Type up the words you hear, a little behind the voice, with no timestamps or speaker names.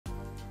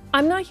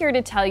I'm not here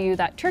to tell you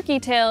that turkey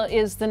tail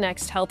is the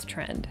next health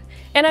trend,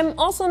 and I'm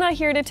also not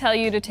here to tell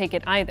you to take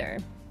it either.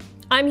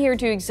 I'm here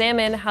to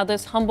examine how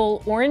this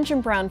humble orange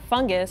and brown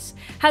fungus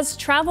has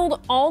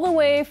traveled all the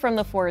way from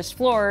the forest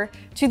floor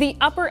to the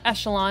upper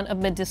echelon of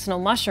medicinal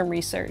mushroom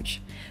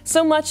research.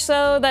 So much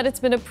so that it's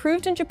been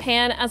approved in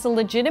Japan as a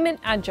legitimate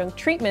adjunct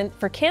treatment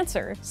for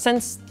cancer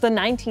since the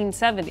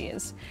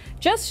 1970s,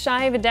 just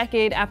shy of a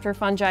decade after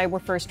fungi were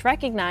first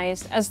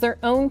recognized as their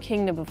own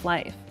kingdom of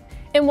life.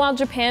 And while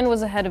Japan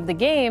was ahead of the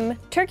game,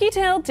 turkey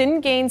tail didn't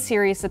gain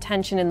serious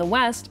attention in the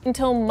West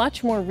until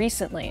much more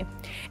recently.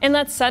 And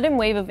that sudden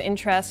wave of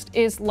interest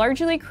is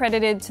largely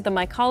credited to the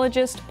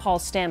mycologist Paul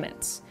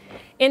Stamets.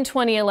 In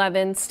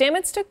 2011,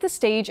 Stamets took the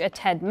stage at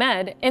TED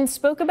Med and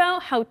spoke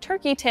about how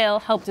turkey tail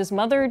helped his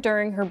mother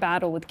during her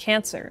battle with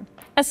cancer.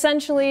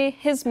 Essentially,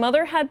 his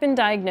mother had been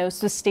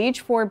diagnosed with stage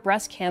 4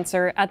 breast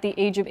cancer at the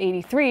age of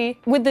 83,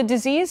 with the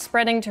disease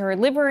spreading to her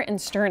liver and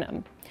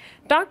sternum.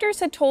 Doctors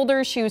had told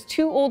her she was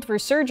too old for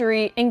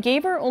surgery and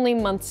gave her only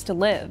months to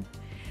live.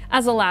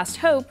 As a last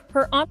hope,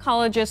 her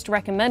oncologist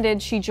recommended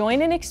she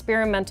join an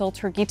experimental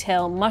turkey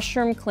tail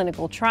mushroom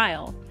clinical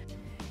trial.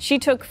 She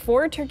took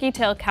 4 turkey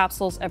tail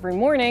capsules every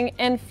morning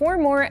and 4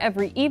 more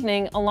every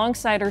evening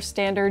alongside her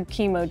standard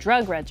chemo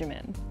drug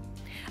regimen.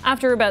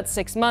 After about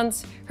 6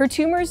 months, her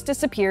tumors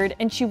disappeared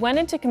and she went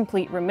into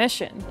complete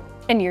remission.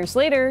 And years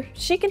later,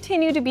 she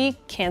continued to be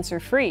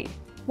cancer-free.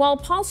 While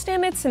Paul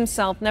Stamets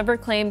himself never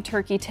claimed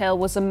turkey tail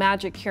was a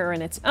magic cure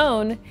in its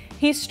own,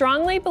 he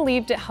strongly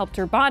believed it helped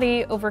her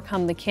body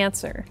overcome the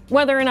cancer.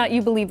 Whether or not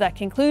you believe that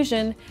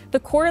conclusion, the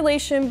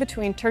correlation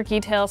between turkey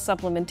tail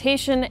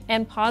supplementation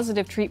and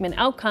positive treatment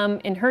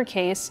outcome in her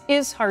case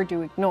is hard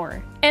to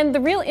ignore. And the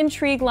real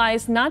intrigue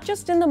lies not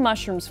just in the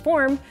mushroom's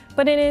form,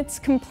 but in its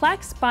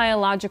complex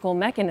biological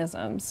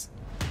mechanisms.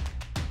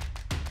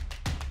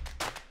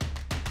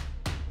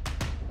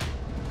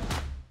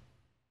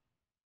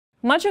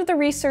 Much of the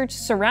research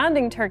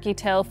surrounding turkey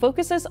tail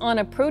focuses on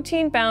a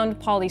protein-bound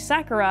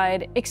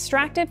polysaccharide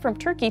extracted from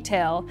turkey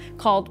tail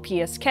called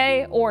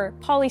PSK or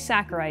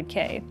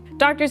polysaccharide-K.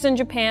 Doctors in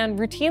Japan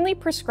routinely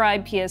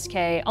prescribe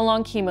PSK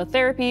along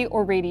chemotherapy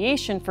or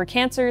radiation for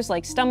cancers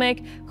like stomach,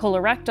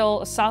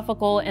 colorectal,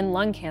 esophageal, and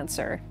lung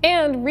cancer.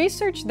 And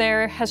research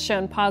there has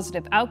shown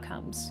positive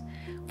outcomes.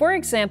 For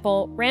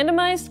example,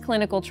 randomized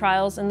clinical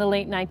trials in the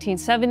late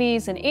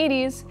 1970s and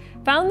 80s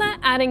found that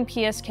adding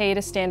PSK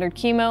to standard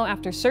chemo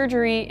after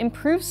surgery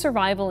improved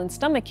survival in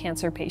stomach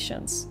cancer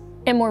patients.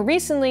 And more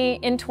recently,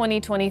 in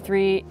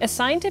 2023, a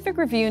scientific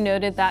review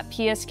noted that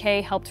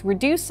PSK helped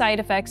reduce side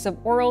effects of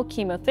oral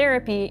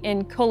chemotherapy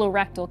in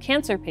colorectal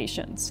cancer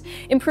patients,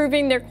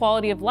 improving their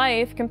quality of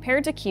life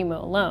compared to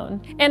chemo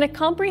alone. And a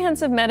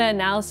comprehensive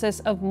meta-analysis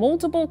of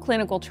multiple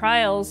clinical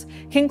trials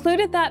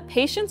concluded that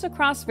patients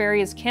across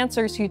various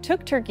cancers who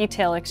took turkey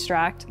tail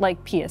extract,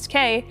 like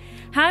PSK,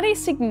 had a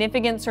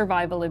significant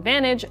survival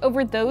advantage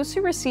over those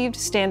who received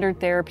standard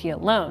therapy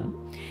alone.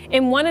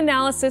 In one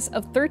analysis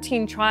of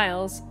 13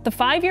 trials, the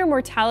 5-year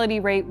mortality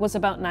rate was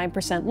about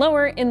 9%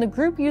 lower in the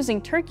group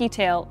using turkey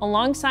tail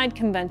alongside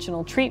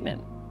conventional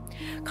treatment.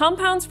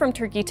 Compounds from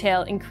turkey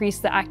tail increase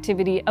the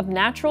activity of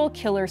natural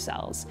killer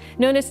cells,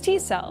 known as T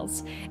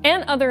cells,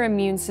 and other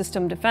immune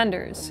system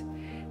defenders.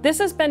 This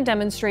has been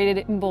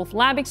demonstrated in both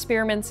lab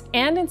experiments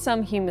and in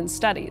some human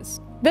studies.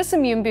 This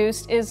immune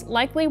boost is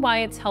likely why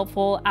it's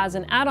helpful as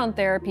an add-on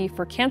therapy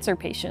for cancer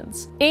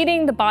patients,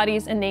 aiding the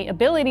body's innate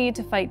ability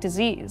to fight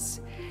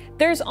disease.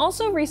 There's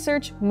also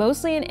research,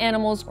 mostly in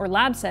animals or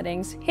lab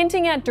settings,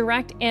 hinting at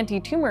direct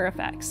anti-tumor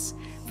effects.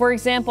 For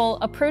example,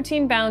 a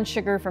protein-bound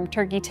sugar from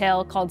turkey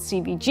tail called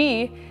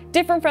CBG,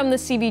 different from the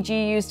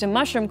CBG used in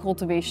mushroom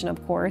cultivation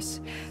of course,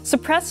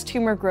 suppressed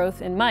tumor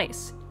growth in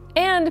mice.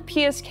 And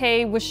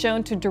PSK was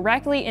shown to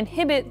directly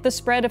inhibit the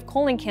spread of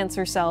colon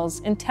cancer cells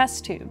in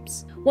test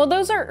tubes. While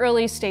those are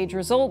early stage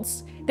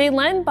results, they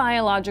lend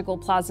biological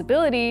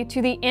plausibility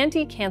to the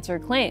anti-cancer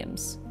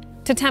claims.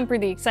 To temper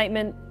the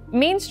excitement,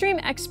 mainstream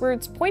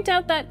experts point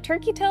out that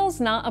turkey tail is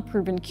not a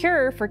proven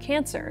cure for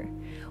cancer.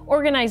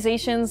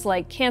 Organizations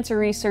like Cancer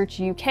Research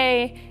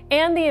UK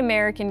and the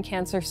American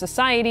Cancer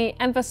Society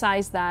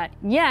emphasize that,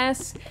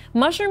 yes,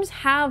 mushrooms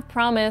have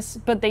promise,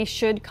 but they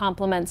should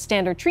complement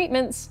standard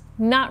treatments,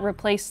 not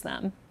replace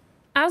them.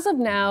 As of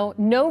now,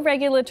 no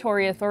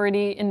regulatory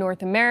authority in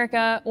North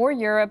America or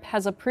Europe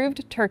has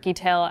approved turkey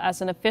tail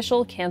as an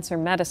official cancer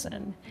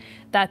medicine.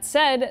 That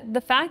said, the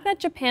fact that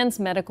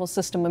Japan's medical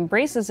system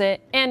embraces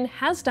it, and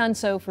has done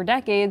so for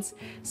decades,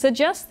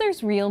 suggests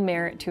there's real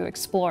merit to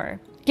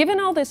explore. Given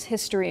all this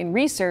history and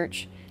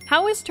research,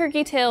 how is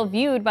turkey tail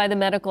viewed by the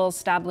medical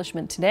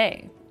establishment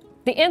today?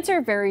 The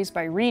answer varies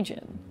by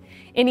region.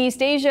 In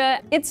East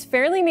Asia, it's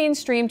fairly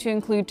mainstream to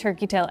include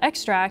turkey tail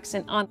extracts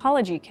in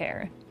oncology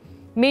care.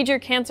 Major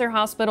cancer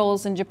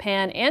hospitals in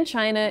Japan and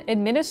China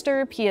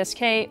administer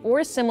PSK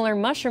or similar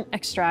mushroom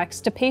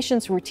extracts to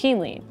patients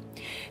routinely.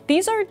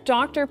 These are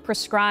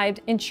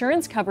doctor-prescribed,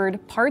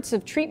 insurance-covered parts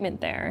of treatment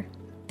there.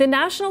 The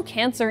National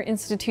Cancer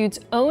Institute's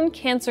own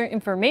Cancer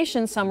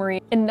Information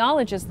Summary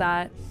acknowledges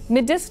that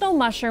medicinal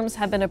mushrooms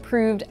have been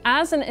approved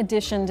as an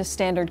addition to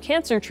standard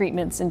cancer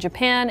treatments in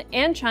Japan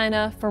and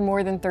China for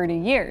more than 30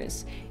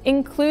 years,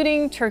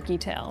 including turkey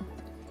tail.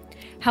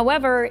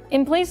 However,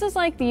 in places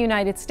like the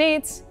United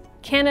States,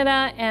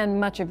 Canada, and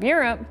much of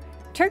Europe,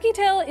 turkey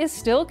tail is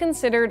still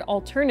considered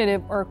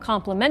alternative or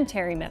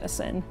complementary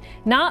medicine,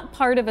 not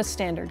part of a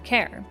standard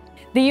care.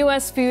 The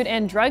US Food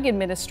and Drug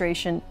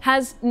Administration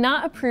has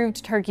not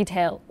approved turkey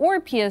tail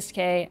or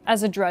PSK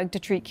as a drug to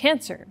treat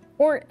cancer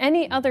or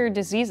any other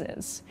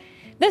diseases.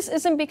 This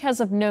isn't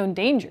because of known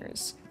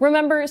dangers.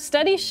 Remember,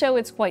 studies show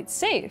it's quite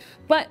safe,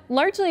 but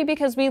largely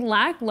because we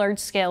lack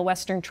large-scale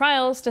Western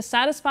trials to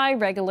satisfy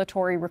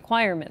regulatory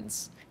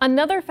requirements.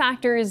 Another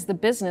factor is the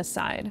business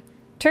side.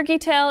 Turkey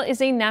tail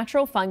is a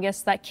natural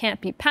fungus that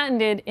can't be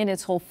patented in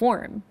its whole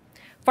form.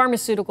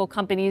 Pharmaceutical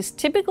companies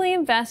typically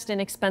invest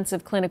in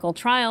expensive clinical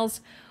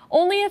trials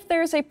only if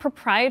there's a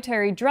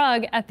proprietary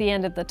drug at the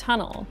end of the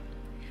tunnel.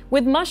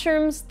 With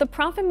mushrooms, the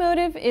profit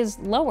motive is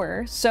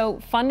lower, so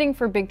funding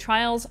for big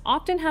trials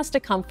often has to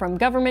come from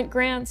government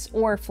grants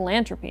or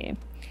philanthropy.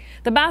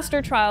 The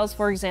Baster trials,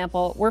 for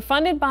example, were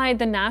funded by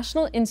the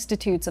National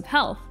Institutes of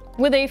Health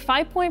with a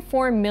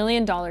 $5.4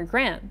 million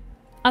grant.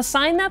 A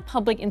sign that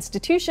public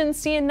institutions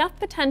see enough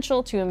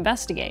potential to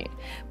investigate,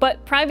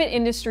 but private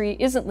industry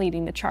isn't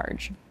leading the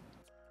charge.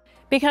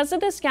 Because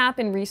of this gap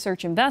in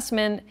research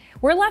investment,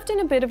 we're left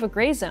in a bit of a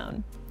gray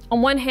zone.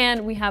 On one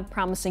hand, we have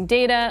promising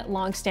data,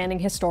 long-standing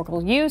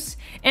historical use,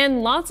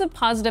 and lots of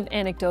positive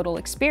anecdotal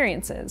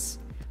experiences.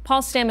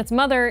 Paul Stamets'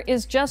 mother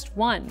is just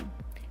one.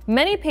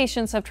 Many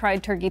patients have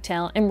tried turkey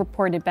tail and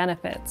reported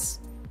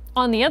benefits.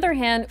 On the other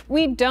hand,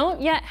 we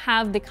don't yet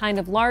have the kind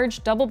of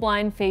large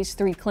double-blind phase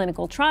 3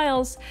 clinical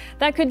trials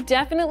that could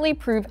definitely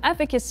prove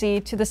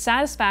efficacy to the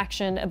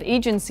satisfaction of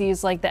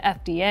agencies like the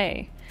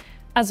FDA.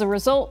 As a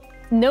result,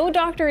 no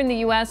doctor in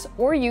the US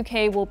or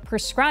UK will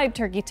prescribe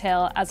turkey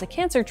tail as a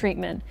cancer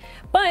treatment,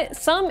 but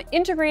some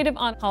integrative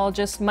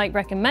oncologists might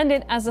recommend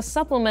it as a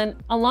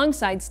supplement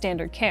alongside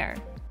standard care.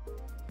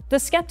 The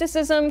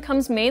skepticism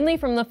comes mainly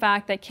from the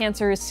fact that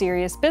cancer is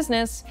serious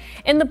business,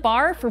 and the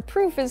bar for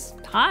proof is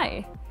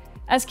high.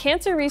 As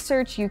Cancer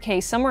Research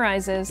UK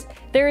summarizes,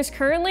 there is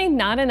currently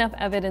not enough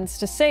evidence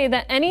to say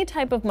that any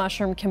type of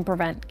mushroom can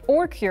prevent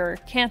or cure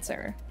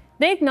cancer.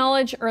 They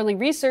acknowledge early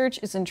research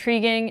is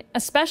intriguing,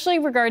 especially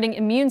regarding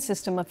immune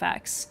system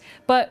effects,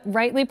 but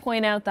rightly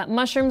point out that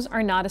mushrooms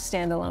are not a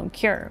standalone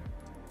cure.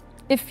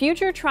 If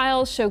future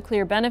trials show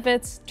clear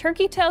benefits,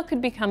 turkey tail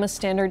could become a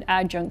standard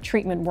adjunct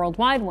treatment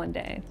worldwide one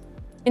day.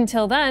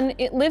 Until then,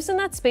 it lives in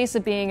that space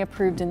of being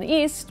approved in the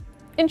East,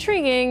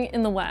 intriguing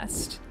in the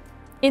West.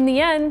 In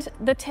the end,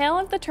 the tail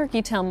of the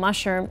turkey tail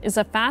mushroom is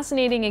a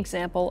fascinating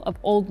example of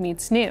old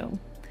meets new,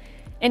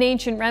 an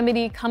ancient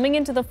remedy coming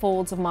into the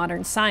folds of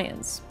modern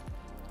science.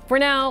 For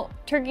now,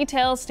 turkey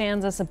tail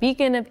stands as a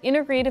beacon of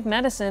integrative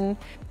medicine,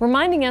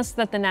 reminding us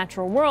that the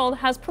natural world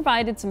has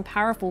provided some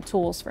powerful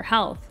tools for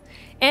health.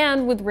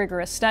 And with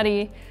rigorous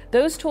study,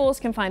 those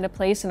tools can find a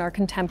place in our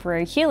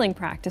contemporary healing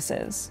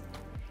practices.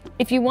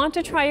 If you want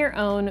to try your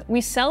own, we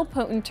sell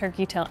potent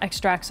turkey tail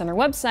extracts on our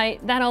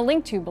website that I'll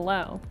link to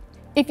below.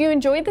 If you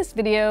enjoyed this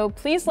video,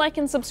 please like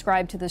and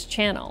subscribe to this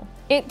channel.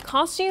 It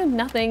costs you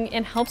nothing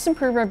and helps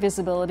improve our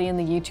visibility in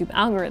the YouTube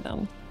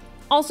algorithm.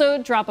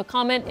 Also, drop a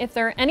comment if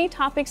there are any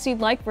topics you'd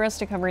like for us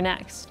to cover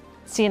next.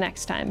 See you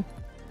next time.